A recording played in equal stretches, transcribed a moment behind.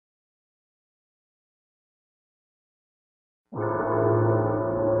Rats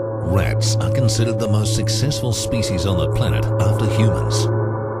are considered the most successful species on the planet after humans.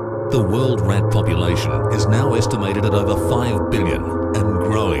 The world rat population is now estimated at over 5 billion and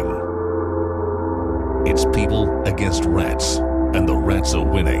growing. It's people against rats, and the rats are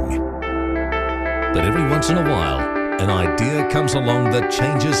winning. But every once in a while, an idea comes along that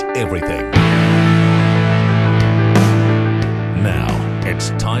changes everything. Now,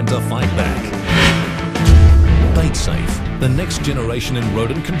 it's time to fight back. BaitSafe, the next generation in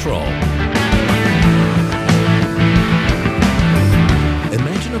rodent control.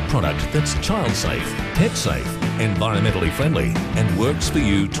 Imagine a product that's child-safe, pet-safe, environmentally friendly, and works for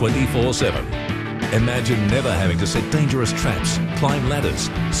you 24/7. Imagine never having to set dangerous traps, climb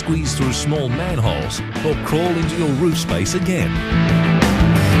ladders, squeeze through small manholes, or crawl into your roof space again.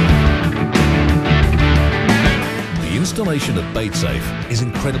 The installation of BaitSafe is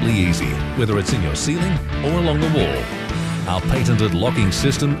incredibly easy, whether it's in your ceiling or along the wall. Our patented locking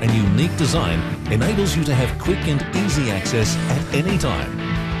system and unique design enables you to have quick and easy access at any time.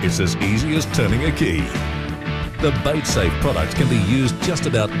 It's as easy as turning a key. The BaitSafe product can be used just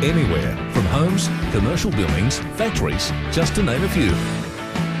about anywhere, from homes, commercial buildings, factories, just to name a few.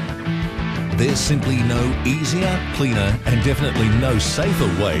 There's simply no easier, cleaner, and definitely no safer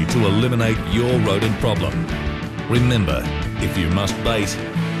way to eliminate your rodent problem. Remember, if you must bait,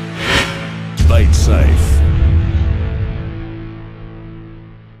 BaitSafe.